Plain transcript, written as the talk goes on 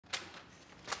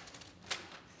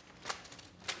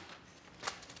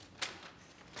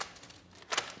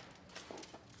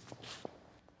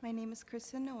My name is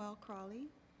Kristen Noel Crawley.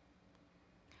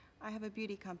 I have a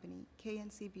beauty company,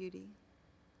 K&C Beauty.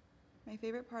 My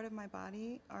favorite part of my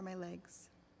body are my legs.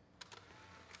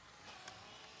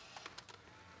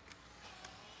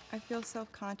 I feel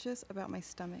self-conscious about my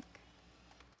stomach.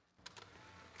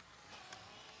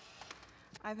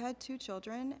 I've had 2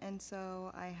 children, and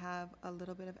so I have a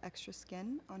little bit of extra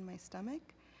skin on my stomach.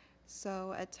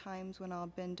 So at times when I'll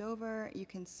bend over, you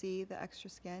can see the extra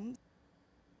skin.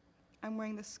 I'm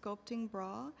wearing the sculpting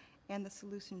bra and the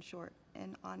solution short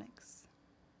in onyx.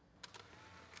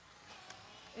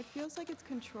 It feels like it's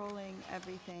controlling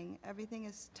everything. Everything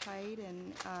is tight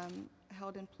and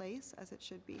held in place as it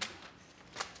should be.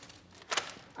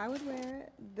 I would wear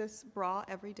this bra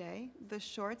every day. The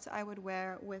shorts I would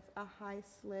wear with a high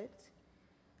slit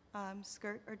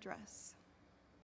skirt or dress.